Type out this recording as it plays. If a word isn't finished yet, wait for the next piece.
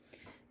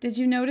Did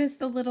you notice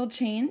the little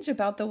change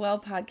about the Well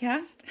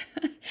podcast?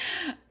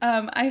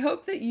 I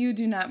hope that you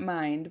do not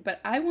mind, but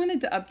I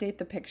wanted to update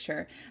the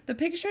picture. The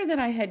picture that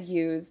I had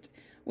used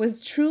was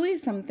truly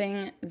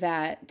something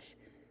that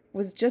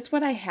was just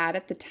what I had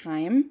at the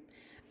time.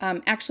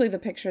 Actually, the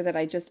picture that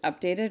I just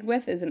updated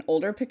with is an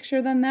older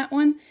picture than that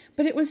one,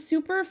 but it was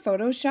super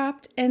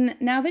photoshopped. And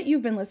now that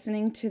you've been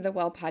listening to the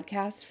Well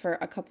podcast for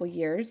a couple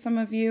years, some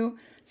of you,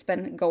 it's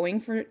been going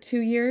for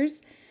 2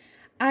 years,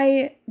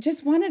 I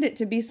just wanted it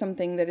to be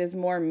something that is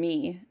more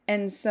me.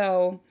 And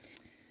so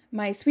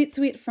my sweet,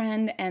 sweet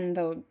friend and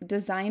the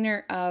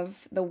designer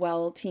of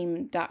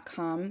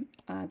thewellteam.com,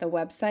 the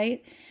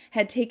website,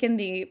 had taken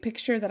the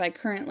picture that I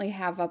currently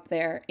have up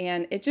there,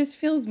 and it just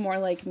feels more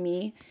like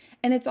me.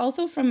 And it's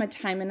also from a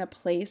time and a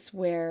place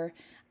where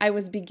I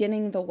was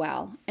beginning the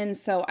well. And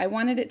so I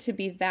wanted it to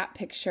be that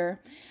picture.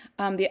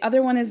 The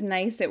other one is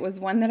nice. It was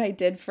one that I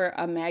did for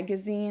a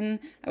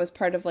magazine. I was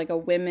part of like a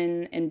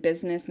women in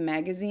business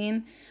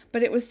magazine,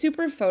 but it was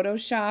super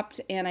photoshopped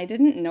and I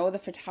didn't know the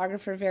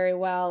photographer very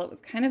well. It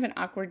was kind of an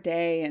awkward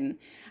day. And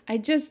I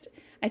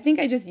think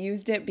I just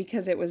used it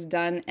because it was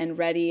done and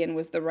ready and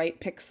was the right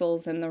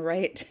pixels and the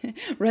right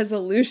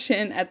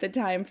resolution at the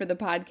time for the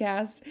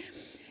podcast.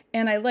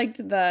 And I liked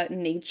the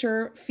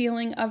nature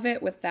feeling of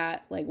it with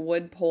that like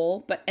wood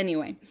pole. But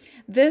anyway,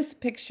 this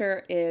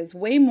picture is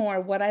way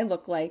more what I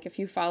look like if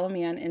you follow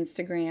me on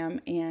Instagram.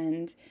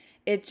 And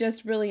it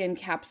just really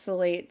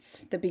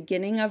encapsulates the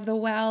beginning of the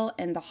well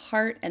and the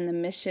heart and the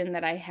mission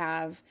that I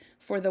have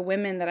for the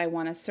women that I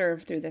want to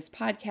serve through this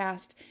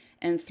podcast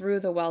and through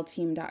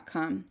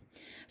thewellteam.com.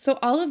 So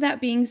all of that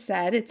being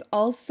said, it's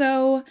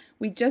also,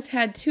 we just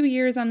had 2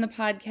 years on the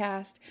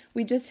podcast.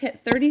 We just hit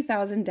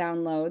 30,000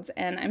 downloads,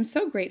 and I'm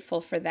so grateful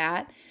for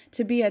that.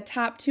 To be a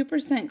top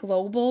 2%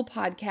 global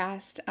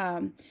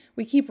podcast,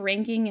 we keep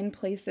ranking in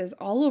places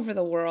all over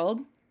the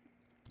world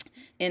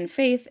in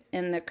faith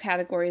in the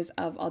categories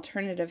of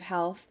alternative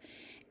health.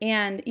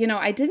 And,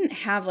 I didn't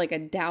have like a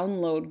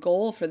download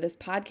goal for this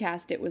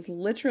podcast. It was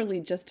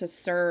literally just to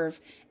serve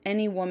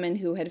any woman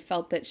who had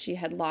felt that she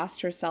had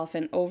lost herself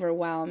in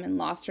overwhelm and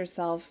lost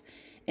herself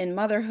in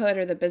motherhood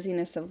or the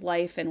busyness of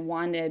life and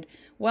wanted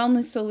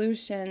wellness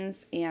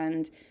solutions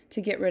and to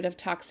get rid of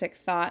toxic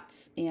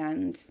thoughts.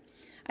 And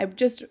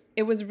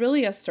it was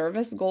really a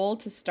service goal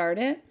to start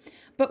it.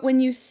 But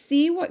when you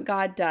see what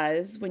God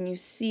does, when you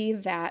see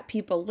that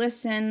people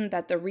listen,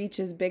 that the reach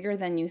is bigger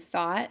than you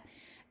thought,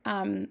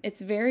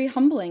 it's very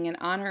humbling and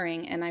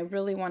honoring, and I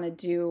really want to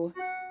do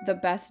the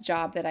best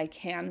job that I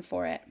can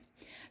for it.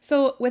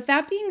 So with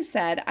that being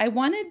said, I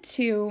wanted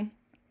to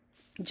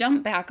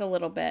jump back a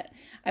little bit.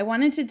 I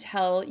wanted to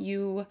tell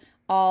you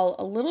all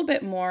a little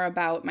bit more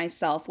about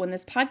myself. When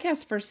this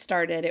podcast first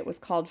started, it was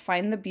called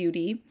Find the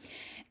Beauty,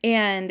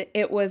 and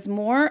it was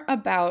more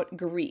about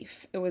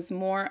grief. It was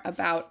more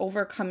about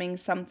overcoming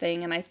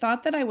something, and I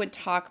thought that I would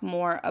talk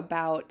more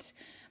about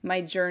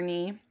my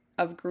journey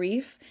of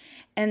grief.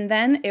 And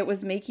then it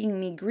was making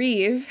me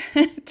grieve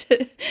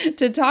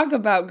to talk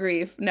about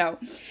grief. No,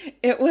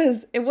 it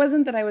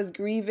wasn't that I was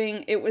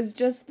grieving. It was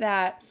just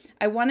that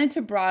I wanted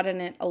to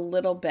broaden it a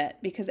little bit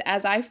because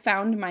as I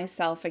found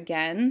myself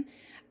again,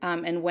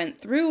 and went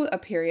through a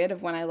period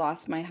of when I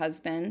lost my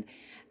husband,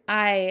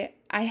 I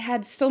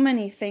had so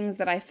many things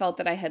that I felt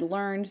that I had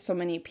learned, so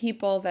many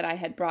people that I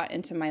had brought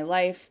into my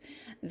life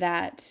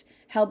that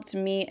helped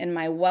me in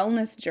my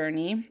wellness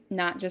journey,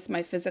 not just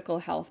my physical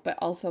health, but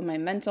also my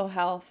mental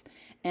health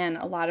and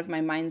a lot of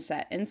my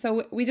mindset. And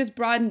so we just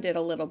broadened it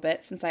a little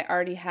bit since I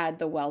already had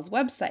the Wells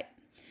website.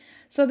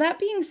 So that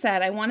being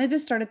said, I wanted to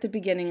start at the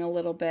beginning a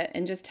little bit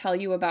and just tell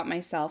you about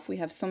myself. We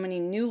have so many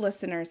new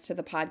listeners to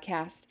the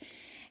podcast,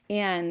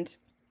 and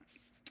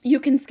you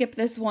can skip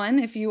this one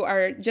if you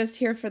are just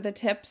here for the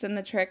tips and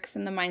the tricks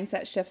and the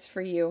mindset shifts for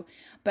you.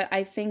 But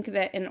I think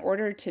that in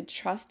order to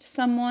trust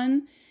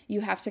someone,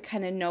 you have to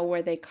kind of know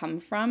where they come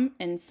from.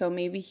 And so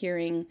maybe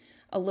hearing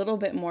a little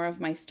bit more of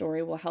my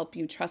story will help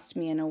you trust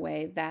me in a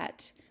way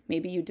that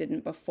maybe you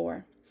didn't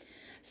before.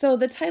 So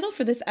the title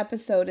for this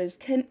episode is,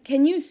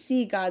 Can you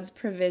see God's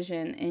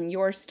provision in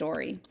your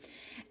story?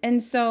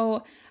 And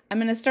so I'm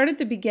going to start at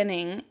the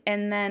beginning,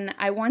 and then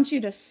I want you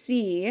to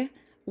see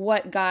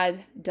what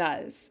God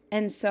does.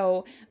 And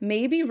so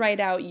maybe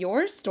write out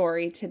your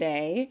story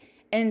today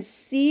and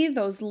see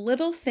those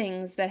little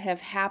things that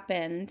have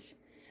happened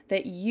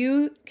that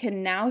you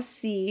can now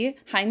see,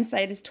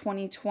 hindsight is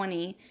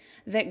 2020,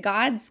 that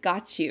God's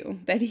got you,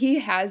 that He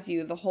has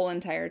you the whole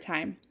entire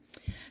time.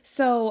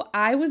 So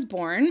I was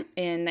born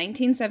in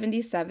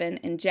 1977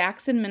 in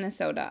Jackson,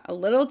 Minnesota, a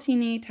little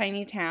teeny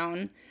tiny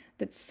town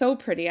that's so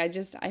pretty. I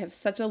have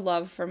such a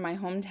love for my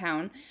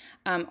hometown.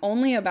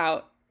 Only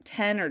about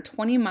 10 or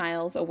 20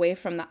 miles away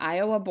from the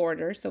Iowa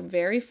border, so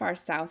very far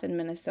south in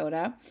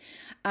Minnesota.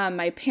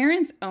 My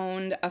parents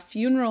owned a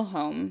funeral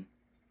home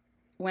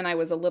when I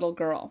was a little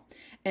girl.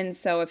 And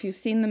so if you've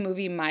seen the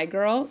movie My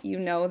Girl, you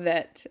know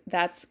that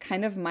that's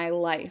kind of my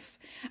life,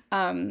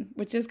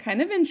 which is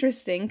kind of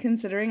interesting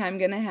considering I'm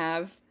going to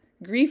have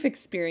grief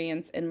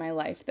experience in my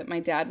life, that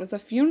my dad was a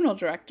funeral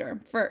director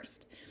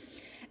first.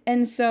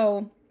 And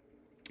so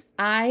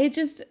I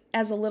just,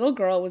 as a little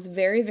girl, was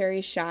very,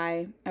 very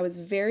shy. I was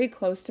very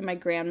close to my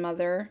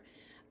grandmother,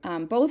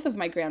 both of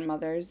my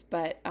grandmothers,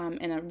 but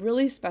in a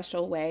really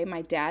special way.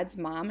 My dad's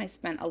mom, I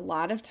spent a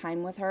lot of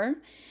time with her,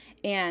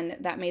 and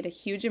that made a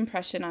huge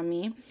impression on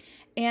me.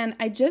 And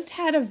I just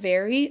had a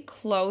very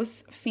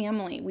close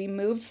family. We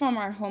moved from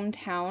our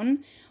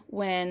hometown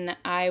when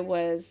I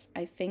was,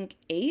 I think,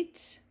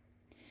 8,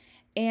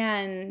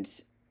 and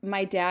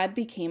my dad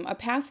became a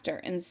pastor.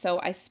 And so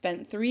I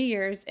spent 3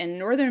 years in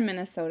northern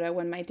Minnesota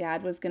when my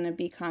dad was going to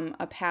become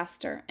a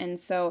pastor. And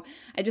so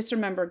I just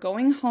remember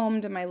going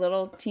home to my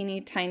little teeny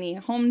tiny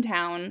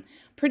hometown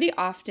pretty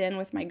often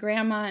with my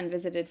grandma and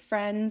visited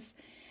friends.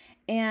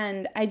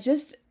 And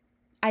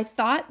I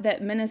thought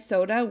that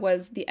Minnesota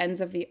was the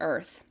ends of the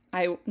earth.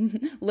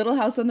 Little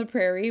House on the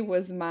Prairie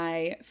was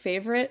my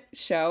favorite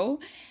show,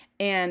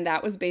 and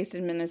that was based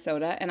in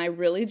Minnesota. And I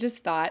really just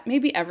thought,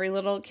 maybe every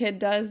little kid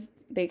does,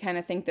 they kind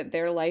of think that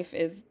their life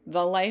is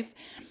the life.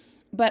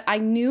 But I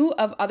knew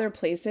of other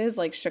places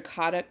like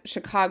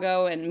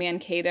Chicago and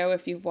Mankato.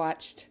 If you've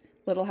watched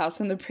Little House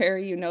on the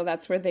Prairie, you know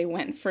that's where they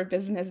went for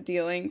business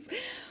dealings.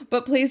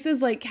 But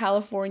places like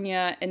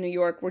California and New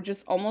York were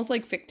just almost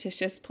like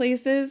fictitious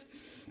places.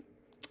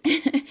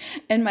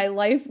 And my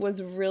life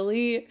was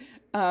really,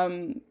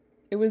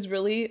 it was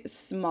really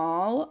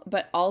small,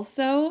 but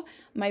also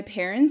my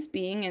parents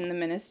being in the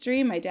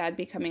ministry, my dad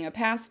becoming a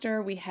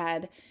pastor, we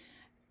had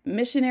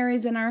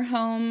missionaries in our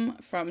home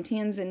from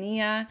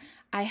Tanzania.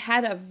 I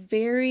had a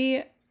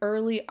very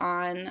early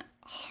on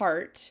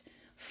heart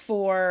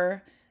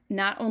for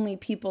not only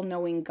people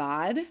knowing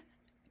God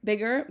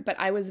bigger, but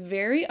I was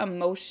very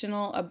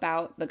emotional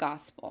about the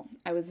gospel.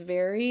 I was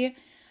very,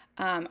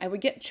 I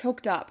would get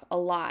choked up a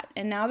lot.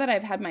 And now that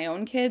I've had my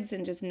own kids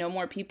and just know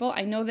more people,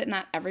 I know that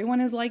not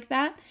everyone is like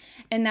that.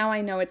 And now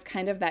I know it's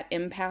kind of that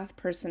empath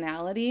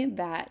personality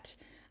that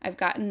I've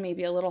gotten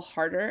maybe a little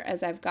harder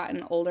as I've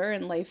gotten older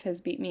and life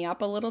has beat me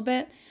up a little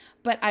bit.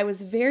 But I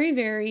was very,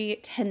 very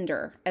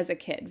tender as a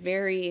kid,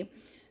 very,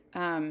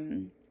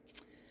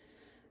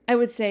 I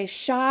would say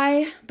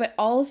shy, but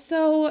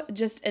also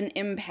just an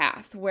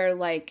empath where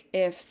like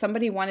if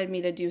somebody wanted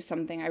me to do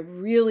something, I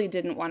really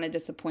didn't want to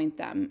disappoint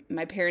them.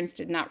 My parents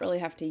did not really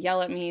have to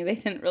yell at me. They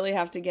didn't really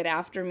have to get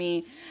after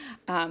me.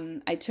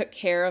 I took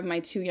care of my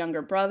 2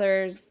 younger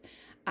brothers.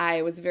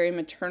 I was very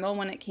maternal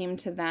when it came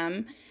to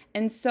them.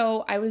 And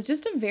so I was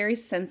just a very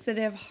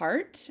sensitive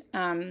heart.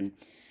 And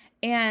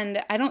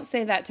I don't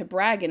say that to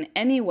brag in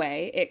any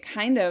way. It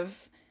kind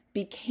of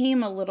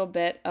became a little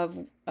bit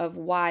of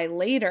why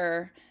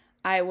later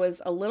I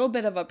was a little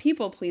bit of a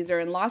people pleaser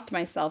and lost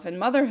myself in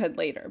motherhood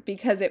later,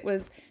 because it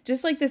was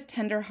just like this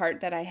tender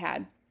heart that I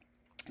had.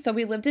 So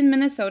we lived in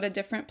Minnesota,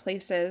 different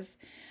places,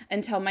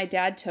 until my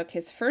dad took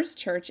his first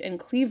church in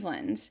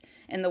Cleveland,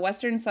 in the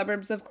western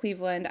suburbs of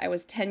Cleveland. I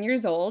was 10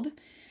 years old.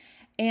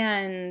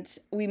 And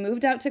we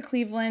moved out to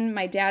Cleveland.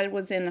 My dad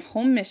was in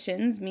home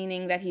missions,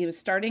 meaning that he was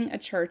starting a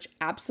church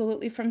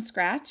absolutely from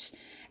scratch.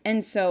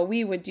 And so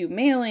we would do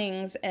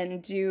mailings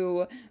and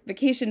do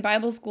vacation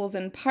Bible schools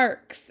in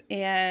parks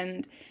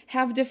and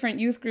have different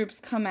youth groups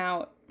come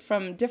out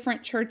from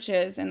different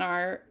churches in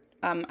our,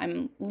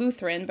 I'm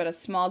Lutheran, but a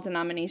small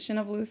denomination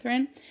of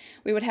Lutheran.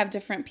 We would have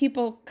different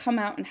people come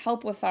out and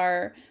help with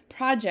our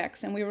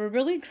projects. And we were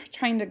really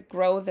trying to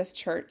grow this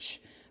church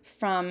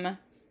from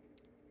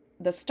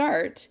the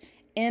start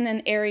in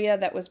an area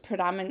that was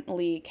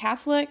predominantly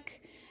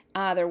Catholic.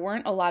 There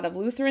weren't a lot of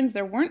Lutherans.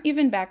 There weren't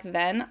even back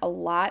then a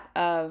lot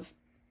of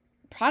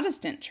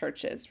Protestant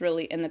churches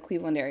really in the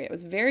Cleveland area. It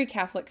was a very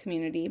Catholic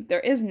community.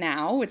 There is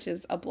now, which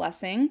is a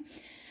blessing.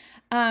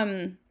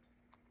 But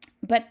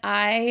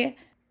I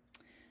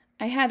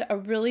had a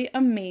really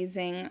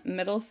amazing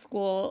middle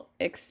school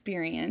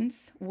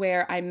experience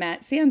where I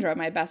met Sandra,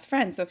 my best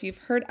friend. So if you've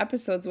heard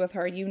episodes with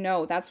her, you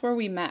know that's where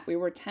we met. We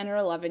were 10 or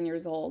 11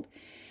 years old.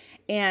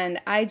 And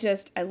I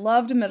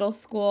loved middle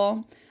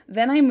school.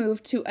 Then I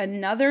moved to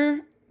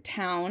another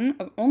town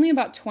only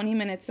about 20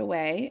 minutes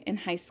away in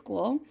high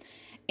school.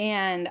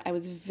 And I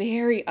was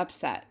very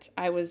upset.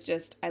 I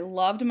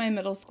loved my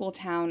middle school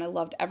town. I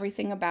loved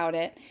everything about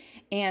it.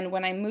 And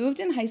when I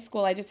moved in high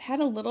school, I just had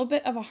a little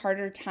bit of a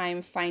harder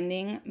time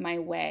finding my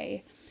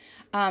way.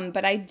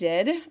 But I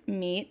did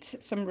meet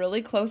some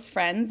really close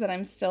friends that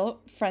I'm still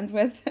friends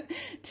with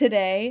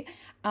today.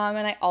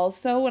 And I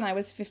also, when I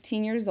was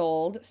 15 years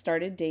old,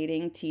 started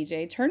dating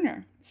TJ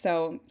Turner.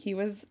 So he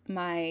was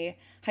my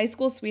high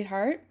school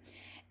sweetheart.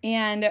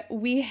 And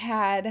we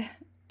had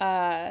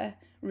a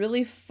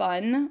really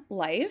fun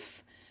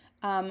life.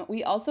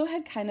 We also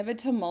had kind of a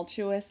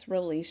tumultuous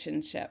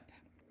relationship.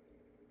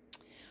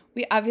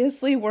 We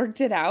obviously worked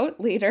it out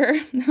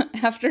later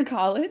after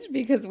college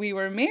because we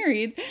were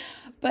married,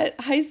 but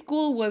high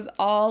school was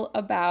all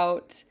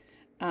about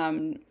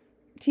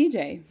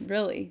TJ,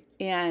 really.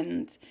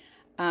 And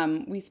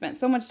we spent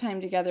so much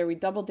time together. We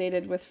double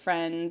dated with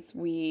friends.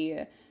 We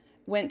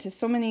went to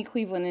so many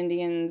Cleveland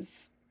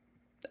Indians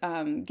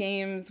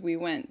games. We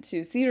went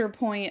to Cedar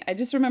Point. I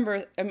just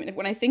remember,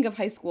 when I think of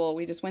high school,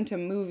 we just went to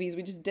movies.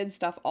 We just did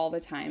stuff all the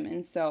time.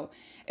 And so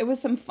it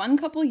was some fun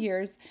couple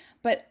years.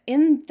 But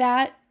in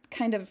that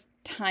kind of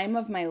time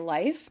of my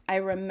life, I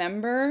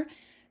remember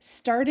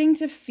starting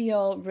to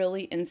feel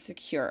really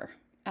insecure.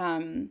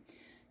 There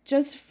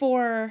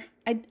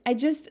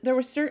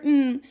were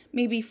certain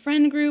maybe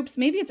friend groups,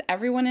 maybe it's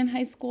everyone in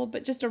high school,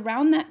 but just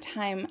around that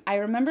time, I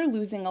remember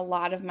losing a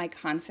lot of my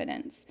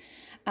confidence.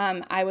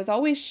 I was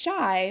always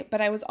shy, but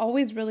I was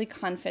always really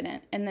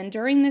confident. And then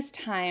during this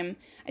time,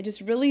 I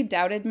just really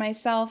doubted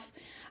myself.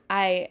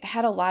 I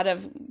had a lot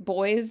of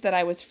boys that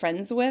I was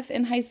friends with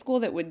in high school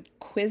that would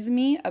quiz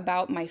me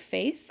about my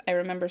faith. I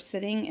remember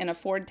sitting in a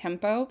Ford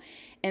Tempo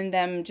and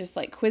them just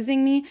like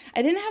quizzing me.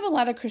 I didn't have a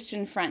lot of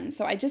Christian friends,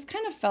 so I just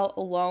kind of felt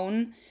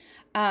alone.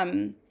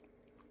 A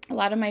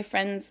lot of my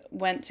friends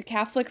went to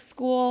Catholic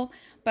school,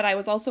 but I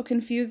was also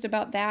confused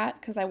about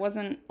that because I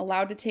wasn't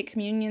allowed to take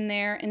communion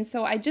there. And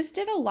so I just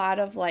did a lot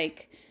of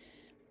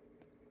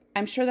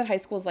I'm sure that high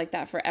school is like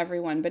that for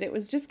everyone, but it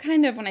was just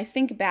kind of, when I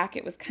think back,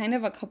 it was kind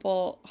of a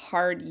couple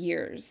hard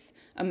years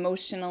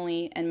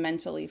emotionally and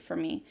mentally for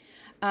me.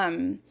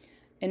 And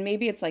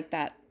maybe it's like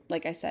that,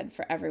 like I said,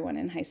 for everyone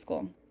in high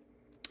school.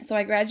 So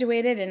I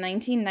graduated in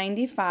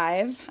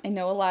 1995. I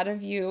know a lot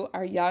of you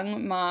are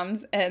young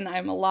moms, and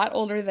I'm a lot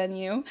older than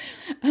you,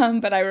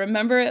 but I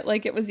remember it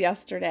like it was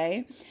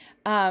yesterday.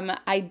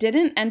 I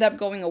didn't end up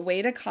going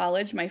away to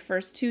college my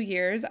first 2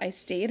 years. I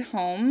stayed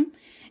home,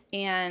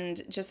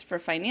 and just for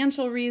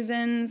financial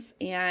reasons,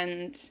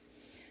 and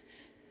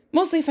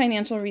mostly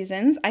financial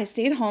reasons, I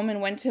stayed home and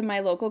went to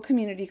my local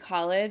community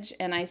college,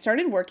 and I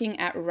started working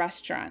at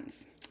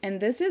restaurants. And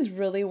this is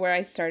really where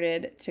I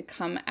started to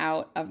come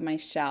out of my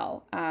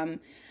shell.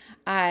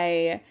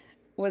 I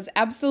was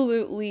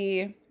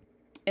absolutely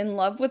in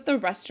love with the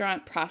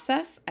restaurant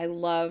process. I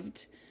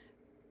loved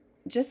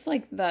just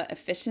like the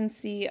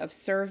efficiency of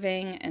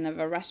serving and of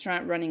a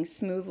restaurant running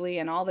smoothly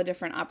and all the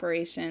different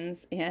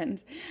operations.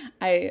 And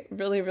I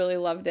really, really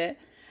loved it.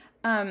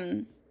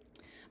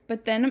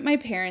 But then my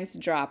parents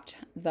dropped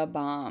the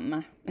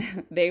bomb.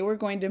 They were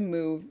going to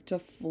move to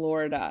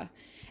Florida.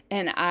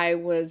 And I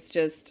was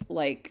just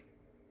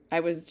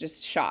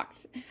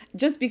shocked.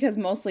 Just because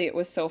mostly it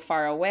was so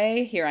far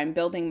away. Here I'm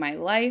building my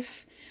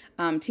life.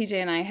 TJ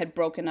and I had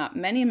broken up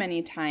many,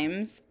 many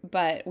times,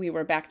 but we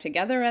were back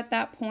together at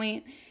that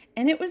point.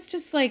 And it was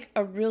just like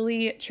a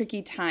really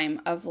tricky time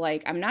of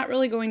I'm not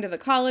really going to the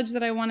college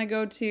that I want to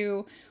go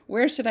to.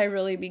 Where should I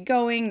really be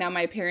going? Now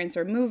my parents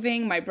are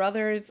moving. My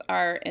brothers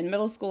are in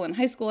middle school and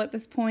high school at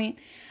this point.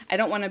 I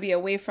don't want to be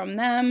away from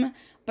them.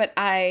 But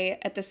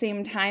at the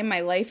same time, my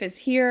life is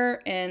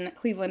here in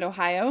Cleveland,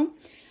 Ohio.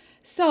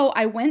 So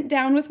I went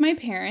down with my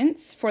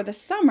parents for the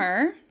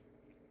summer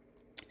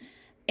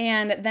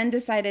and then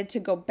decided to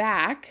go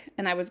back,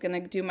 and I was going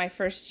to do my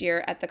first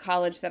year at the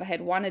college that I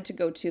had wanted to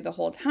go to the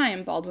whole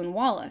time, Baldwin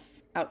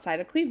Wallace, outside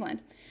of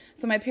Cleveland.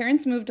 So my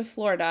parents moved to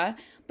Florida,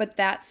 but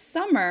that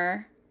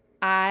summer,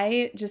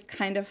 I just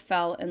kind of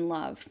fell in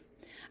love.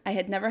 I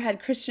had never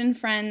had Christian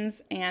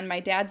friends, and my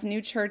dad's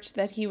new church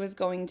that he was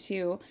going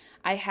to,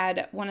 I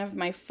had one of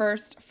my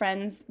first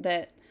friends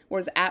that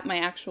was at my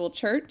actual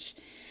church,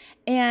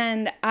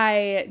 and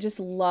I just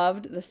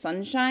loved the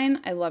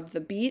sunshine. I loved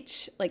the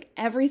beach.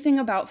 Everything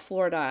about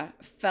Florida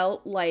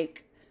felt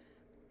like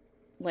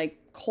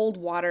cold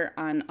water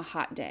on a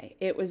hot day.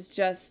 It was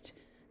just,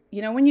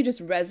 when you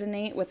just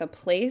resonate with a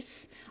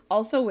place,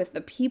 also with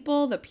the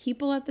people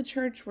at the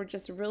church were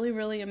just really,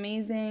 really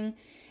amazing.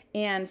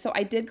 And so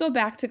I did go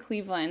back to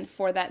Cleveland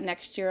for that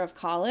next year of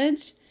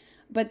college.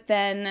 But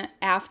then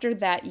after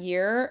that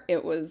year,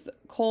 it was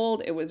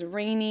cold, it was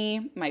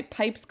rainy, my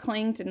pipes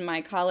clanked in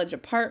my college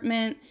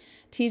apartment.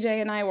 TJ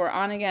and I were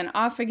on again,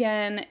 off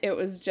again. It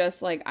was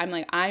just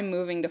I'm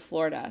moving to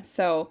Florida.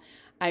 So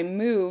I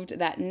moved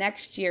that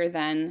next year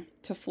then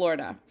to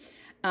Florida.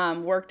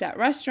 Worked at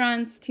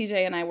restaurants.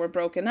 TJ and I were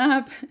broken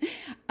up.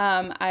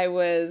 I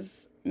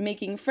was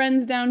making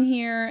friends down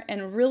here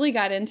and really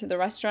got into the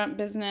restaurant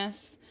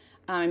business.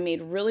 I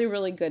made really,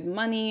 really good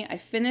money. I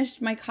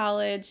finished my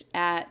college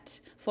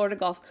at Florida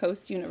Gulf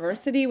Coast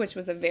University, which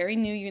was a very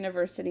new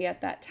university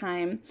at that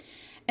time.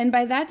 And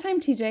by that time,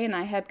 TJ and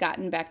I had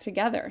gotten back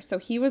together. So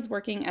he was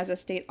working as a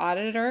state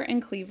auditor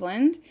in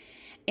Cleveland.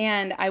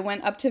 And I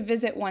went up to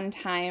visit one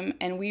time,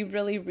 and we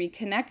really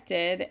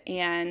reconnected,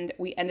 and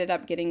we ended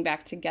up getting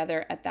back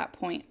together at that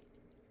point.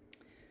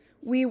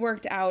 We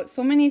worked out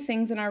so many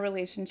things in our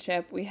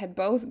relationship. We had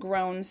both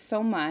grown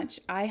so much.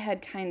 I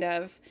had kind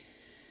of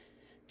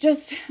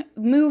just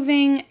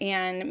moving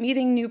and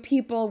meeting new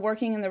people,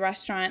 working in the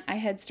restaurant, I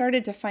had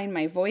started to find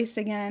my voice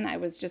again. I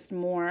was just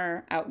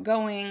more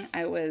outgoing.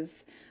 I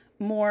was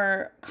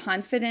more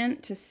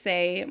confident to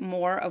say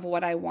more of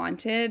what I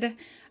wanted.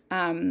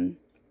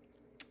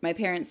 My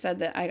parents said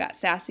that I got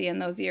sassy in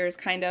those years,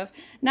 kind of.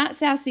 Not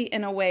sassy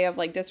in a way of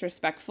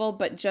disrespectful,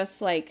 but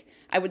just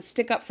I would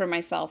stick up for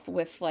myself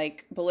with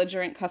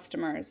belligerent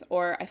customers,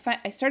 or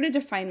I started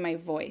to find my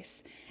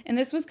voice. And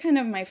this was kind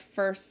of my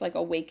first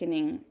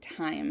awakening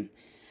time.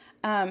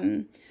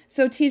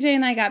 So TJ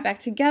and I got back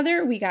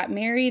together. We got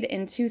married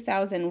in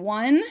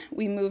 2001.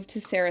 We moved to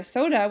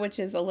Sarasota, which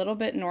is a little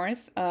bit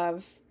north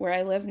of where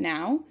I live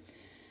now.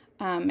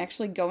 I'm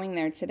actually going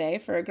there today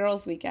for a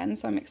girls' weekend,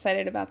 so I'm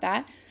excited about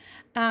that.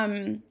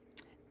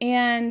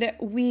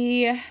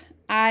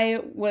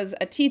 I was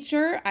a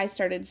teacher. I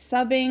started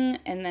subbing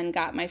and then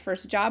got my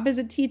first job as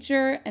a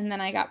teacher. And then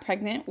I got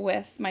pregnant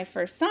with my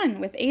first son,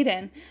 with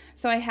Aiden.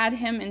 So I had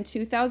him in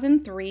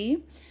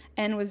 2003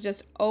 and was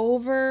just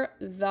over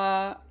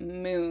the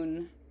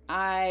moon.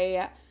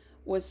 I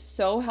was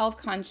so health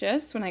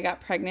conscious when I got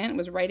pregnant.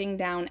 Was writing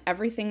down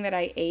everything that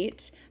I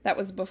ate. That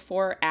was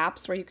before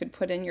apps where you could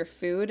put in your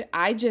food.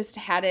 I just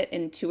had it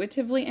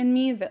intuitively in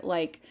me that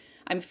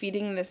I'm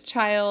feeding this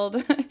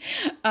child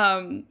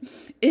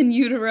in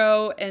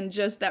utero, and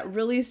just that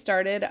really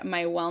started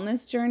my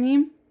wellness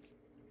journey.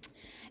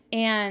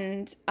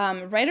 And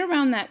right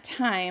around that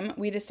time,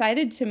 we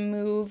decided to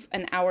move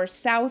an hour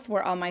south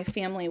where all my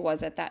family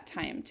was at that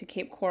time, to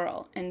Cape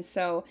Coral. And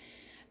so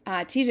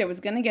TJ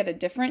was going to get a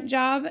different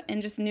job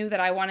and just knew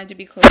that I wanted to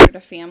be closer to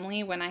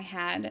family when I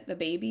had the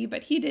baby.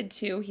 But he did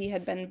too. He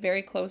had been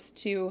very close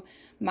to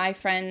my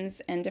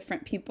friends and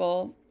different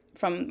people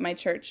from my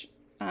church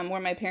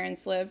where my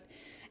parents lived.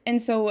 And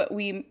so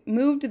we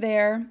moved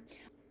there.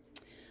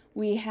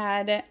 We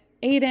had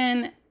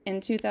Aiden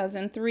in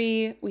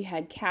 2003. We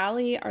had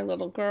Callie, our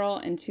little girl,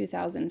 in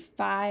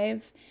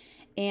 2005.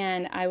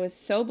 And I was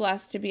so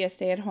blessed to be a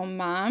stay-at-home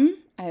mom.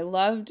 I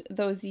loved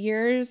those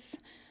years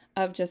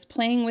of just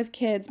playing with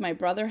kids. My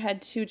brother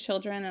had 2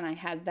 children, and I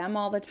had them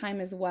all the time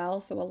as well.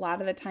 So a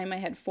lot of the time I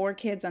had 4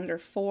 kids under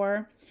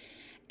 4.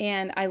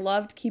 And I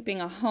loved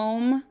keeping a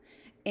home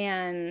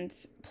and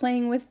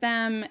playing with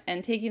them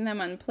and taking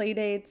them on play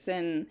dates.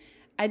 And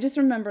I just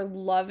remember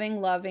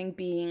loving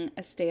being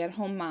a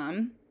stay-at-home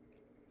mom.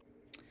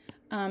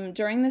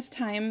 During this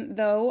time,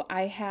 though,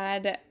 I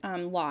had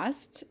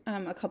lost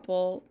a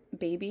couple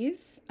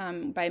babies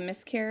by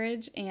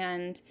miscarriage,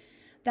 and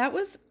that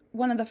was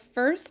one of the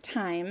first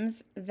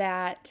times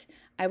that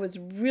I was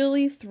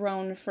really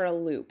thrown for a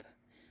loop,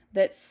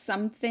 that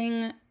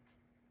something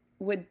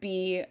would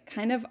be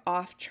kind of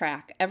off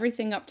track.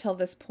 Everything up till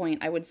this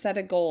point, I would set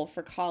a goal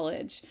for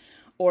college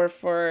or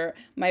for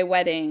my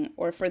wedding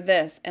or for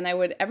this, and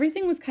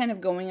everything was kind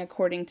of going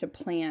according to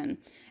plan.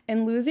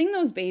 And losing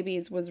those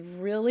babies was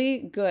really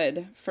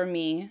good for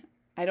me.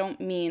 I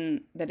don't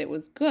mean that it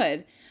was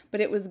good,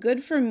 but it was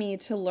good for me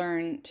to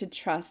learn to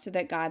trust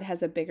that God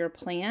has a bigger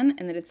plan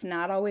and that it's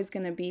not always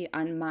going to be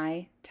on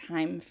my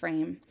time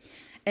frame.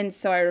 And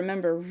so I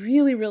remember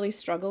really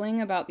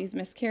struggling about these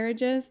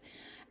miscarriages,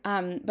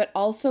 but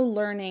also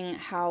learning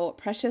how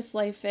precious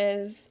life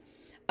is.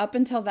 Up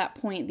until that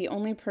point, the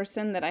only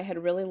person that I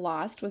had really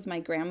lost was my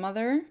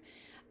grandmother,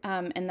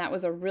 and that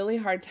was a really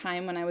hard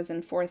time when I was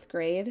in 4th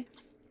grade.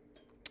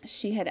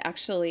 She had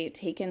actually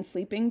taken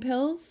sleeping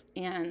pills,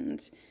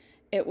 and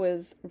it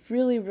was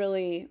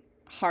really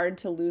hard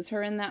to lose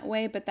her in that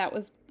way, but that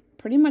was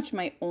pretty much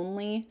my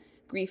only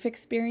grief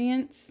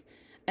experience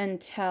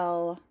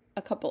until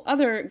a couple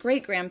other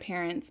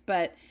great-grandparents,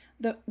 but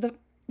the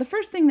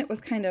first thing that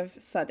was kind of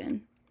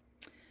sudden.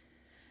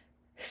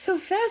 So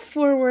fast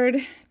forward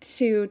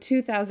to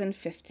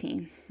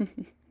 2015.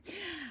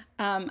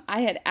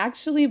 I had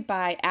actually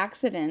by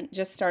accident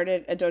just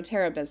started a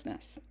doTERRA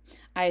business.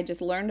 I had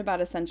just learned about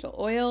essential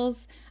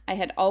oils. I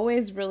had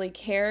always really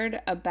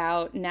cared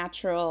about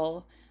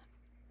natural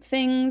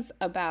things,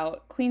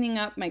 about cleaning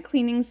up my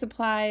cleaning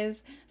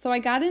supplies. So I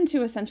got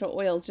into essential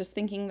oils just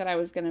thinking that I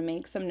was going to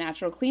make some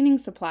natural cleaning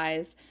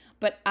supplies,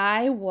 but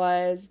I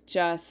was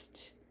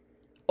just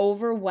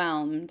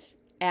overwhelmed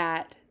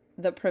at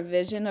the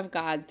provision of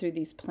God through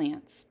these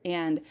plants,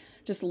 and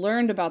just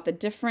learned about the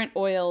different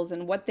oils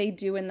and what they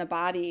do in the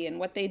body and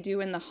what they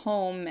do in the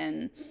home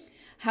and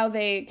how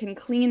they can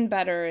clean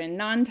better and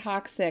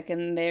non-toxic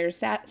and their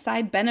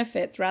side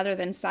benefits rather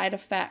than side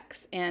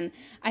effects. And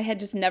I had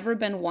just never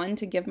been one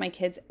to give my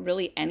kids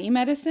really any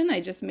medicine. I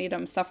just made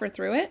them suffer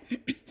through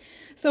it.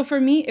 So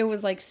for me, it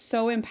was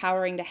so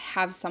empowering to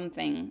have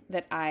something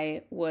that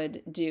I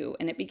would do.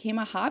 And it became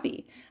a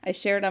hobby. I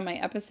shared on my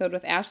episode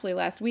with Ashley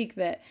last week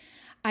that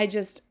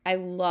I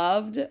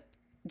loved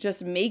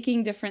just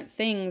making different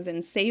things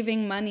and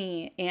saving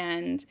money.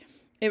 And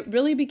it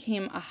really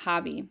became a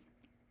hobby.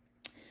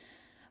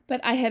 But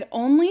I had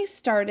only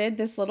started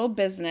this little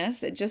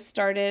business.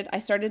 I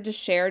started to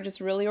share just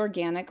really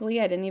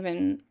organically. I didn't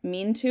even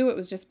mean to. It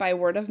was just by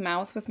word of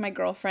mouth with my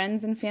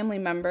girlfriends and family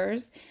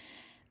members.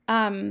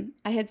 I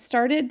had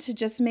started to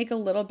just make a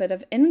little bit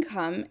of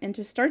income and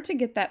to start to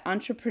get that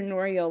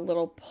entrepreneurial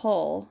little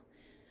pull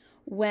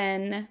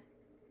when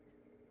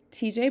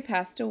TJ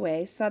passed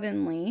away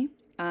suddenly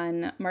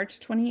on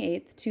March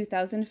 28th,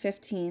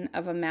 2015,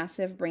 of a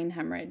massive brain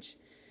hemorrhage.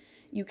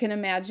 You can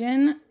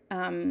imagine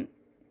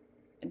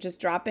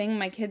just dropping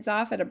my kids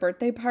off at a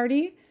birthday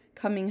party,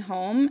 coming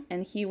home,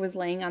 and he was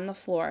laying on the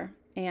floor.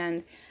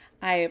 And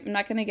I'm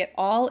not going to get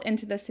all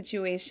into the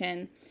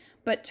situation,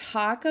 but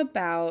talk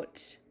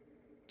about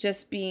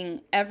just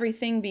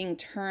everything being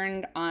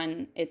turned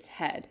on its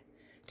head.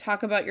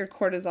 talk about your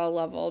cortisol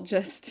level.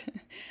 Just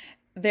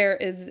there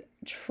is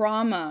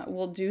trauma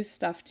will do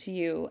stuff to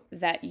you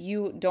that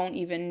you don't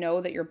even know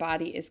that your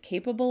body is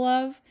capable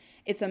of.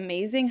 It's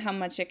amazing how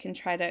much it can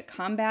try to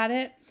combat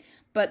it.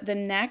 But the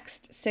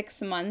next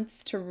 6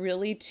 months to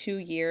really 2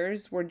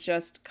 years were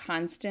just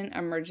constant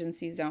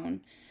emergency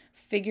zone,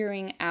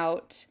 figuring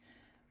out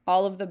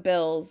all of the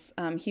bills.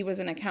 He was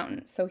an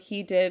accountant, so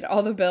he did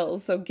all the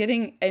bills. So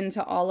getting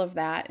into all of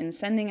that and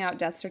sending out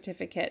death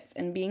certificates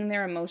and being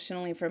there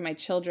emotionally for my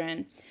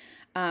children,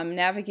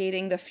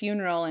 navigating the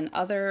funeral and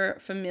other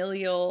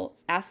familial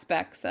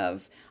aspects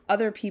of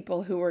other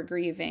people who were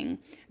grieving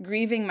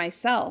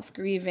myself,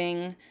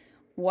 grieving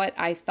what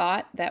I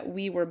thought that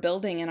we were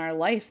building in our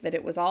life, that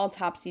it was all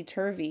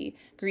topsy-turvy,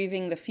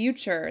 grieving the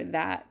future,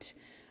 that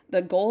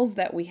the goals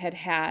that we had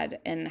had,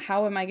 and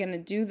how am I going to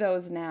do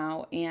those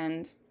now?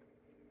 And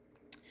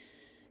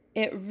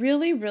it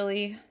really,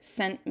 really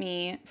sent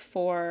me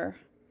for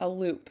a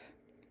loop.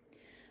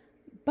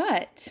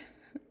 But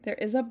there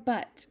is a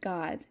but,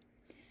 God.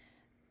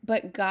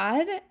 But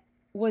God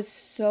was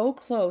so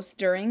close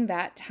during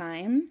that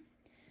time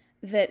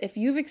that if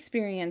you've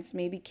experienced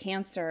maybe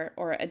cancer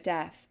or a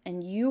death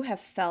and you have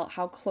felt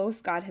how close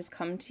God has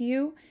come to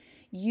you,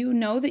 you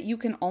know that you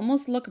can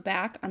almost look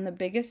back on the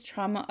biggest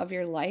trauma of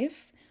your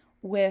life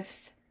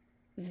with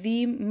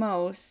the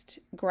most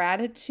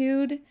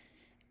gratitude.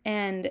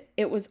 And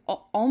it was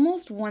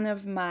almost one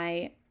of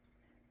my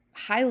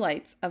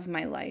highlights of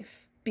my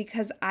life,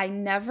 because I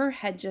never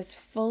had just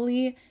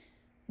fully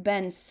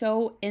been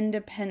so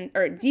independent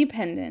or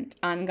dependent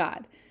on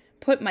God,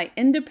 put my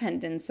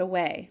independence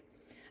away.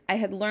 I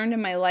had learned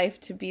in my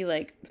life to be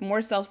like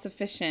more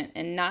self-sufficient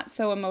and not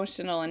so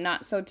emotional and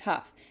not so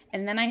tough.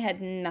 And then I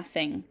had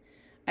nothing.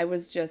 I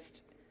was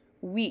just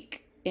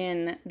weak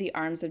in the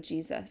arms of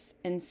Jesus.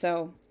 And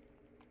so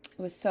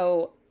it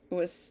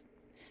was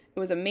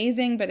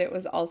amazing, but it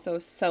was also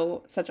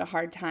such a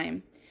hard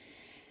time.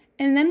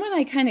 And then when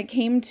I kind of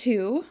came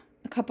to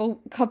a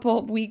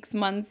couple weeks,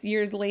 months,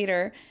 years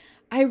later,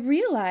 I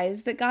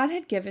realized that God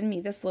had given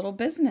me this little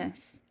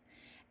business.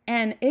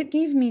 And it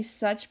gave me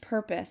such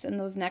purpose in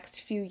those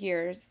next few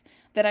years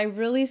that I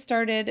really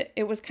started,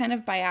 it was kind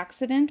of by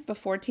accident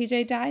before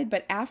TJ died,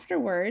 but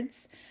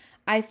afterwards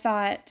I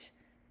thought,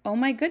 oh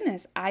my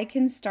goodness, I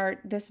can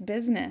start this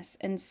business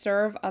and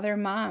serve other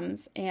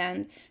moms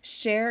and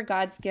share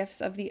God's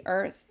gifts of the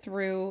earth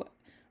through,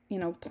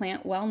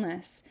 plant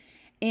wellness.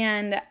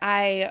 And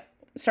I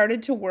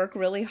started to work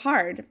really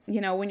hard.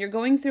 When you're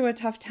going through a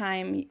tough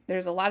time,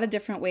 there's a lot of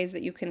different ways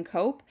that you can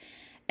cope.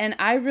 And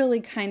I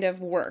really kind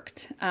of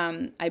worked.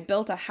 I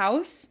built a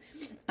house.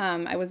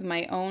 I was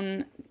my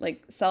own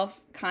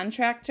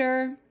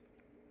self-contractor,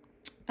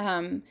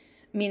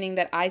 meaning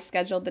that I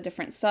scheduled the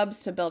different subs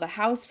to build a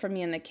house for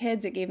me and the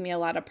kids. It gave me a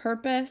lot of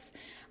purpose.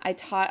 I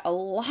taught a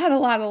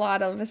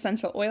lot of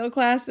essential oil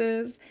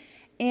classes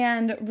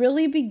and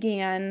really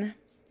began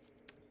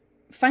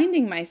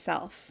finding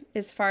myself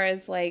as far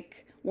as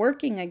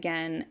working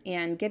again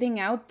and getting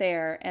out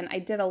there. And I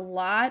did a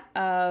lot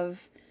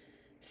of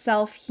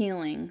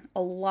self-healing,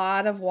 a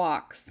lot of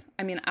walks.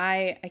 I mean,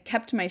 I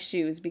kept my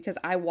shoes because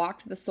I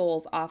walked the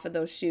soles off of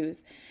those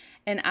shoes.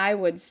 And I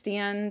would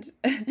stand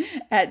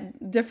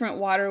at different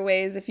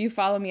waterways. If you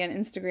follow me on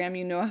Instagram,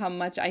 you know how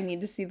much I need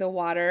to see the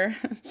water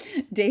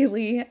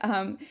daily.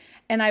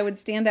 And I would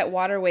stand at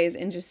waterways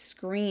and just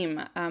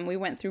scream. We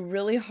went through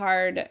really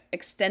hard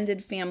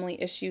extended family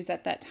issues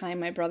at that time.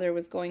 My brother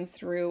was going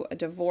through a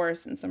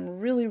divorce and some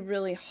really,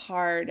 really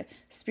hard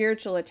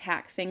spiritual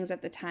attack things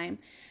at the time.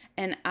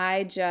 And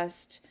I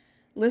just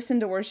listened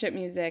to worship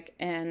music,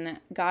 and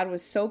God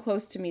was so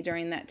close to me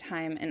during that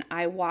time, and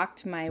I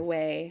walked my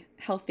way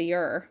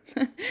healthier,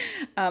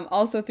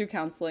 also through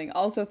counseling,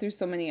 also through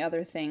so many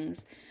other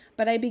things.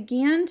 But I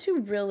began to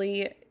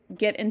really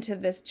get into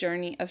this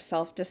journey of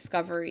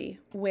self-discovery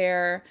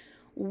where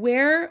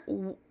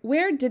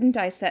didn't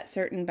I set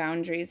certain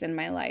boundaries in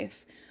my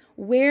life?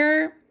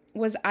 Where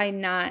was I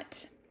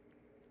not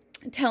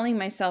telling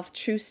myself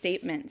true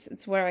statements?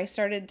 It's where I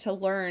started to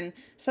learn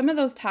some of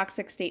those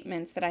toxic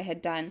statements that I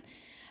had done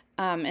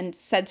and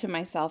said to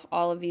myself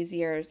all of these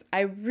years.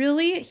 I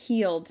really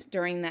healed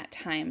during that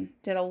time,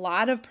 did a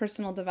lot of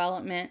personal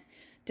development,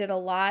 did a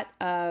lot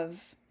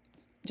of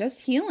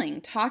just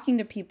healing, talking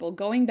to people,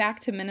 going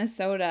back to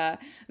Minnesota,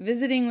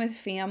 visiting with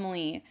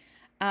family,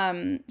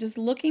 just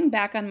looking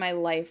back on my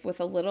life with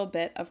a little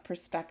bit of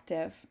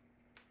perspective.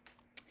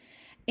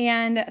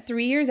 And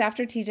 3 years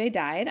after TJ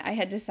died, I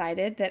had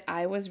decided that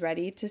I was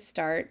ready to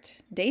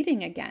start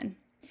dating again.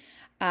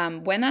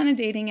 Went on a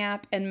dating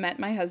app and met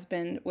my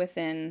husband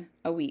within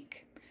a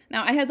week.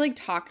 Now, I had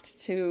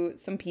talked to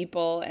some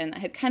people and I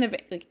had kind of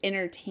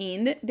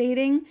entertained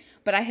dating,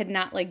 but I had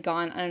not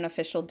gone on an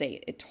official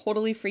date. It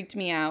totally freaked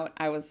me out.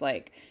 I was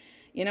like,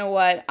 you know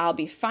what? I'll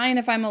be fine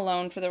if I'm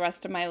alone for the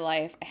rest of my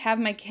life. I have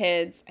my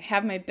kids. I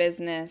have my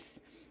business.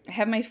 I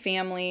have my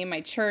family,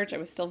 my church. I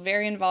was still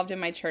very involved in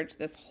my church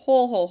this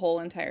whole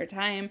entire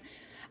time.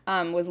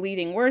 Was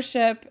leading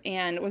worship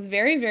and was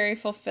very, very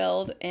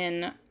fulfilled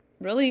in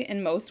really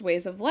in most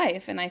ways of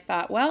life. And I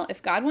thought, well,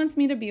 if God wants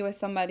me to be with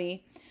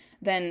somebody,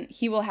 then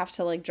he will have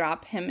to like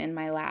drop him in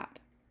my lap.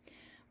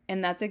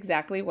 And that's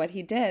exactly what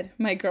he did.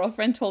 My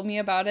girlfriend told me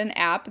about an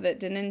app that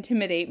didn't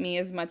intimidate me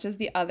as much as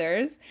the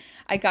others.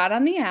 I got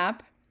on the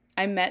app.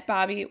 I met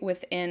Bobby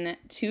within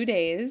 2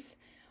 days.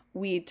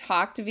 We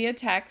talked via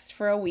text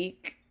for a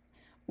week,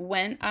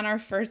 went on our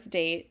first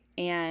date,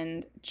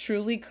 and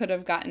truly could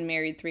have gotten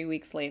married 3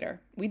 weeks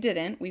later. We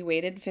didn't. We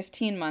waited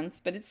 15 months,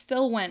 but it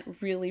still went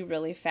really,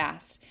 really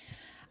fast.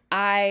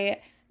 I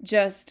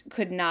just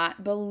could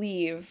not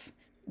believe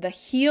the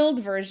healed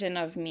version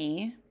of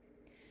me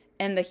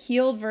and the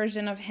healed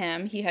version of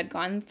him. He had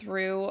gone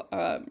through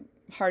a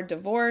hard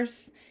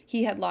divorce.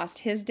 He had lost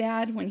his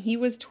dad when he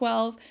was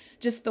 12.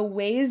 Just the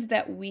ways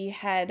that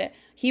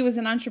he was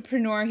an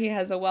entrepreneur. He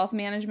has a wealth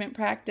management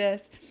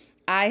practice.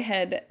 I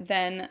had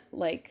then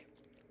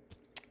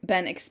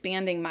been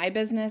expanding my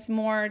business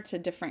more to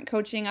different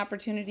coaching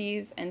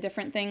opportunities and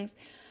different things.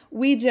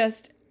 We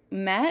just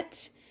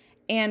met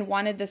and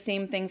wanted the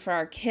same thing for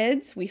our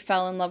kids. We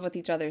fell in love with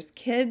each other's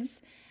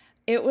kids.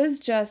 It was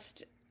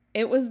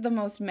the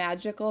most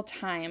magical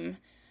time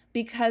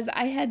because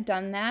I had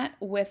done that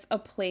with a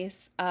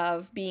place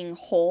of being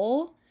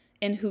whole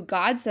in who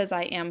God says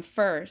I am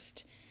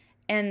first,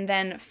 and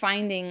then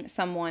finding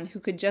someone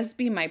who could just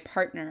be my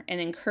partner and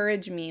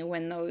encourage me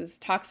when those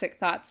toxic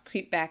thoughts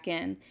creep back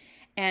in.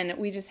 And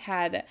we just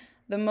had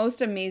the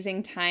most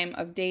amazing time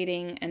of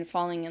dating and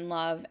falling in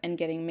love and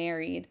getting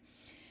married.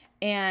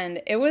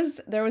 And there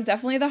was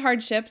definitely the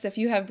hardships. If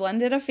you have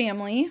blended a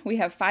family, we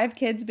have 5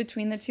 kids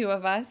between the two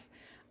of us.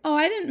 Oh,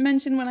 I didn't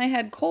mention when I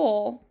had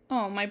Cole.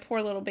 Oh, my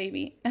poor little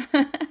baby.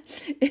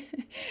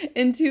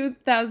 In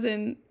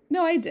 2000,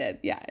 no, I did.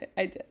 Yeah,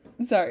 I did.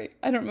 Sorry.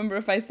 I don't remember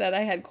if I said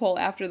I had Cole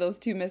after those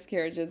 2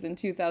 miscarriages in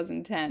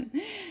 2010.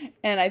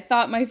 And I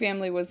thought my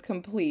family was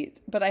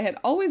complete, but I had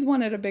always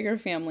wanted a bigger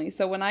family.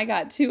 So when I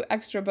got 2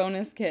 extra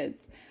bonus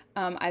kids,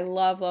 I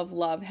love, love,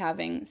 love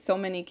having so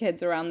many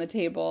kids around the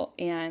table.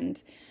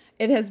 And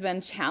it has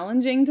been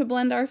challenging to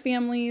blend our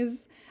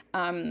families,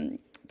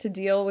 to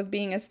deal with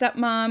being a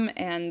stepmom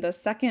and the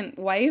second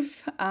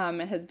wife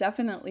has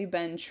definitely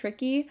been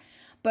tricky.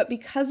 But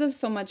because of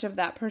so much of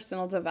that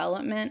personal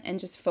development and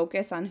just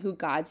focus on who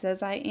God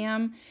says I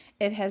am,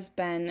 it has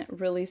been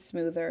really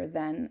smoother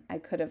than I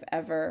could have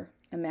ever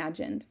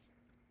imagined.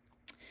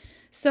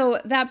 So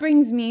that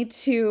brings me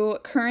to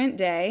current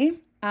day.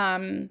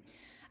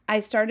 I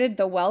started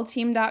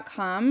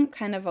thewellteam.com,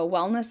 kind of a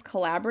wellness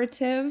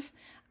collaborative.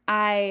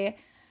 Back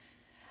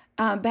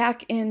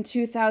in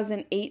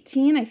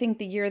 2018, I think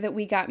the year that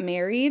we got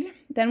married,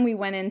 then we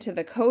went into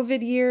the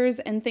COVID years,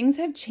 and things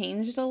have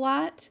changed a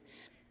lot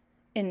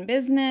in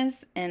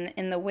business, and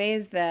in the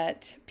ways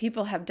that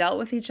people have dealt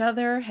with each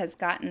other has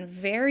gotten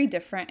very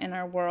different in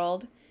our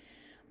world.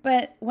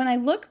 But when I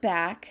look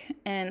back,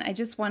 and I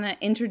just want to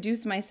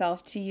introduce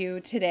myself to you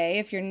today,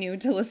 if you're new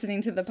to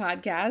listening to the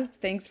podcast,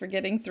 thanks for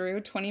getting through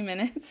 20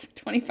 minutes,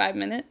 25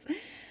 minutes.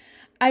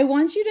 I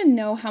want you to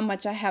know how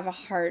much I have a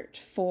heart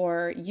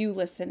for you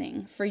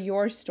listening, for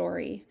your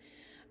story.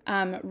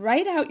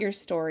 Write out your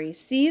story.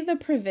 See the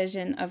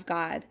provision of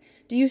God.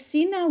 Do you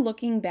see now,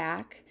 looking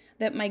back,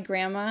 that my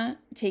grandma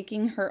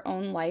taking her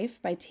own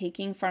life by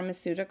taking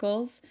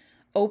pharmaceuticals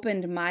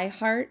opened my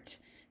heart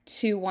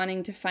to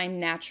wanting to find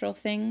natural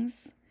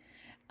things?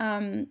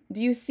 Do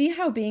you see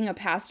how being a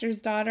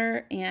pastor's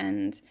daughter,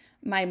 and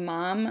my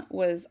mom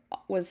was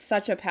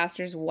such a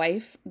pastor's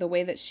wife, the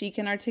way that she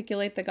can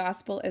articulate the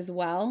gospel as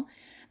well,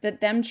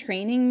 that them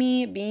training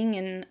me,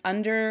 being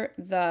under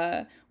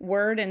the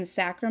word and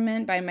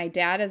sacrament by my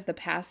dad as the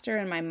pastor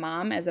and my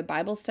mom as a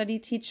Bible study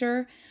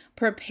teacher,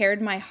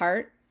 prepared my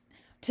heart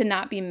to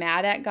not be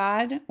mad at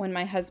God when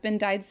my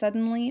husband died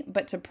suddenly,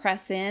 but to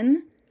press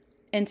in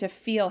and to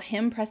feel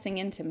him pressing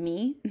into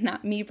me,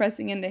 not me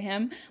pressing into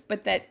him,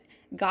 but that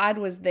God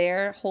was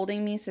there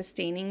holding me,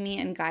 sustaining me,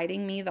 and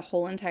guiding me the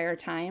whole entire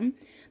time.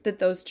 That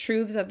those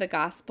truths of the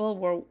gospel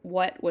were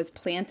what was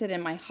planted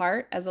in my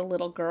heart as a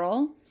little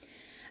girl.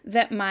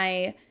 That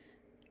my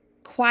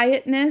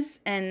quietness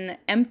and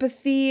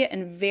empathy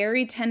and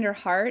very tender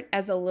heart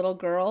as a little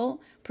girl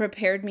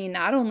prepared me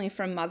not only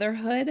for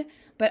motherhood,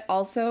 but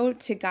also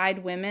to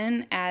guide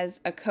women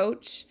as a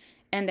coach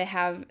and to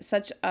have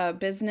such a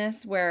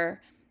business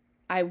where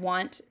I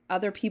want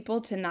other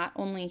people to not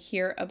only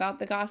hear about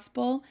the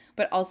gospel,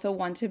 but also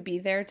want to be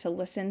there to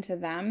listen to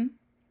them.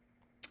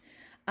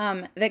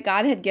 That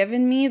God had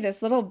given me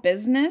this little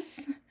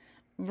business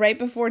right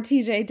before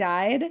TJ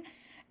died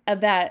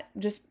that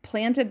just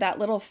planted that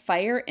little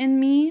fire in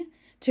me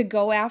to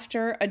go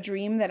after a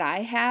dream that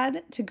I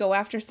had, to go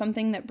after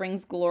something that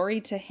brings glory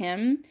to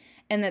him,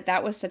 and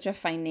that was such a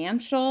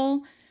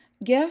financial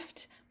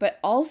gift, but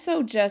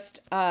also just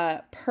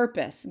a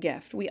purpose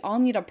gift. We all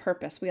need a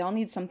purpose. We all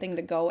need something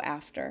to go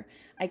after.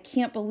 I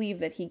can't believe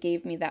that he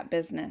gave me that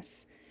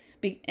business,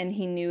 and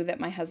he knew that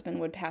my husband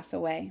would pass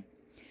away.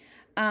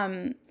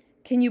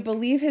 Can you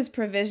believe his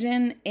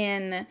provision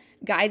in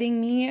guiding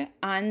me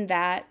on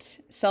that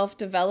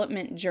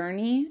self-development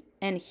journey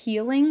and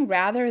healing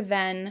rather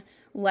than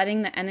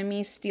letting the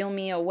enemy steal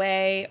me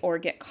away or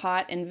get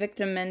caught in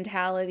victim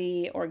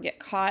mentality or get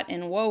caught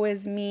in woe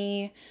is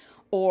me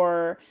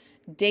or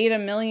date a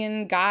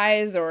million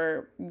guys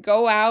or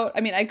go out.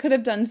 I mean, I could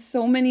have done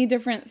so many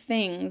different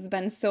things,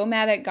 been so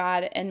mad at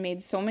God and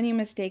made so many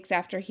mistakes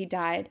after he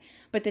died,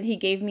 but that he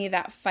gave me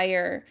that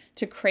fire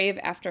to crave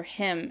after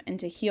him and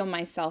to heal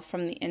myself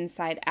from the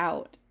inside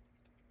out.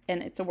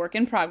 And it's a work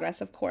in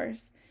progress, of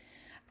course.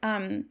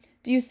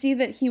 Do you see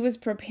that he was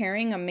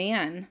preparing a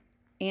man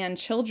and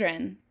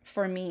children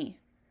for me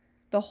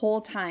the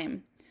whole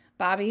time?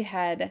 Bobby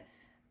had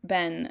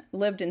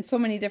lived in so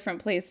many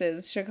different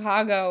places,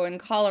 Chicago and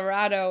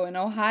Colorado and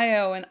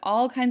Ohio and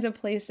all kinds of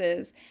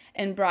places,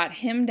 and brought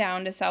him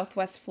down to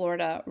Southwest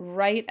Florida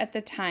right at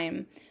the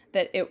time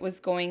that it was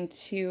going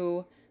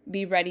to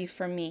be ready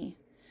for me.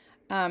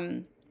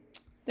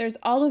 There's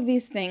all of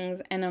these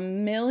things and a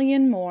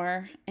million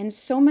more, and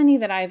so many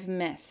that I've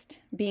missed,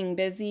 being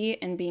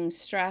busy and being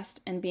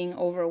stressed and being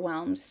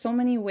overwhelmed. So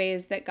many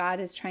ways that God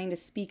is trying to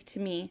speak to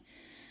me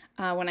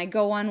when I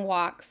go on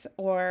walks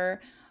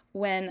or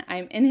when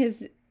I'm in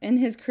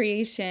his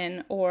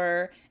creation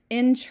or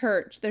in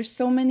church. There's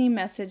so many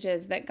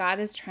messages that God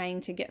is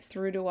trying to get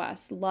through to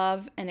us.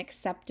 Love and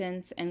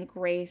acceptance and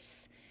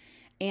grace,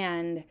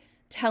 and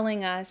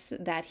telling us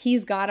that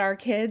he's got our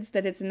kids,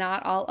 that it's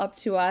not all up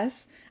to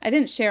us. I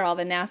didn't share all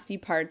the nasty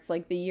parts,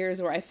 like the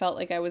years where I felt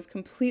like I was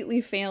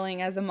completely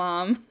failing as a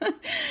mom.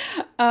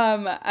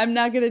 I'm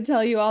not going to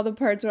tell you all the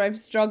parts where I've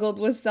struggled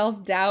with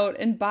self-doubt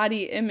and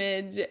body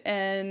image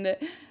and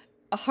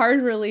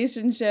hard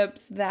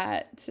relationships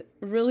that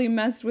really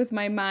messed with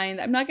my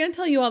mind. I'm not going to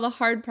tell you all the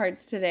hard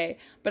parts today,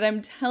 but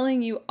I'm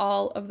telling you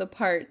all of the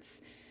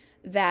parts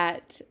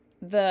that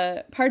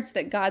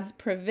God's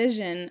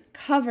provision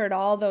covered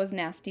all those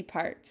nasty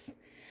parts.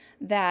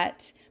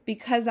 That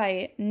because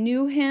I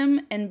knew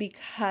him and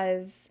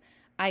because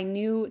I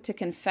knew to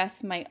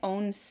confess my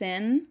own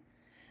sin.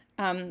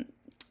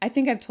 I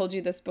think I've told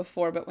you this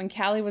before, but when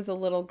Callie was a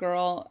little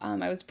girl,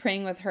 I was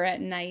praying with her at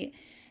night,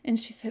 and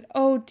she said,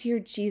 "Oh, dear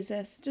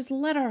Jesus, just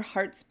let our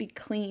hearts be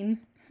clean."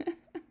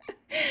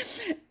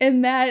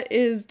 And that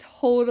is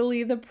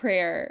totally the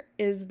prayer,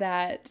 is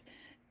that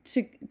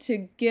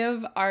to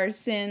give our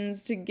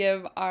sins, to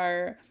give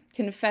our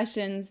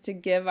confessions, to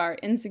give our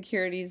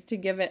insecurities, to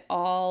give it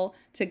all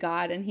to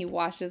God, and he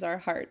washes our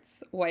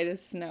hearts white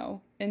as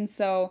snow. And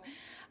so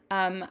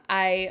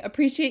I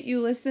appreciate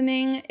you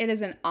listening. It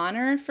is an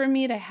honor for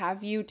me to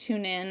have you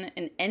tune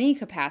in any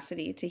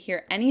capacity to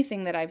hear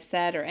anything that I've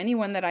said or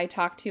anyone that I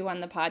talk to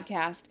on the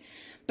podcast.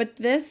 But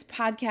this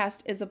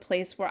podcast is a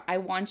place where I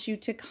want you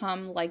to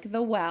come like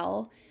the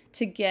well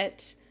to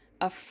get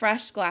a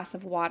fresh glass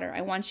of water.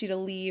 I want you to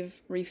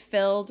leave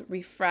refilled,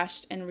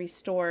 refreshed, and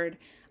restored.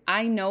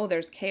 I know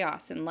there's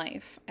chaos in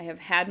life. I have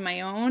had my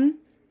own.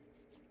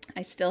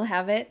 I still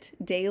have it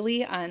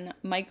daily in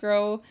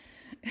micro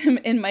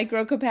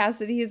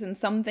capacities, and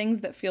some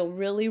things that feel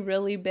really,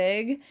 really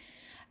big.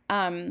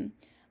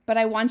 But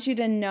I want you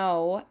to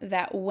know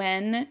that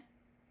when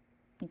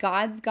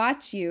God's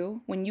got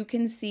you, when you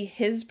can see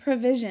his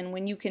provision,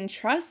 when you can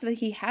trust that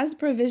he has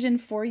provision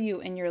for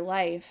you in your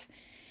life,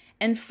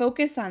 and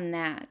focus on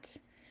that,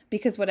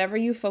 because whatever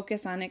you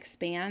focus on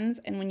expands.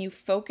 And when you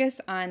focus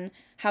on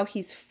how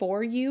he's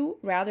for you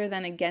rather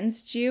than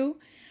against you,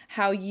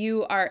 how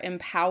you are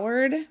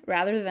empowered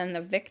rather than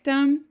the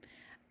victim,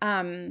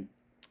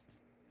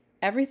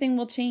 everything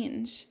will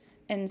change.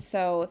 And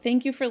so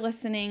thank you for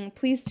listening.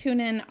 Please tune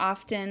in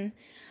often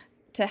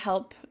to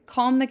help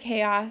calm the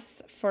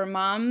chaos for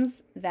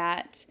moms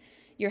that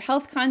you're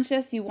health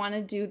conscious, you want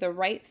to do the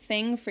right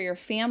thing for your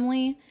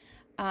family,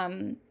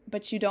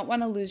 but you don't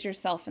want to lose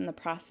yourself in the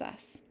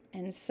process.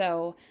 And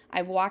so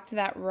I've walked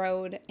that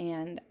road,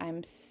 and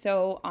I'm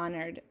so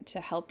honored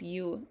to help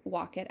you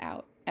walk it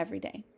out every day.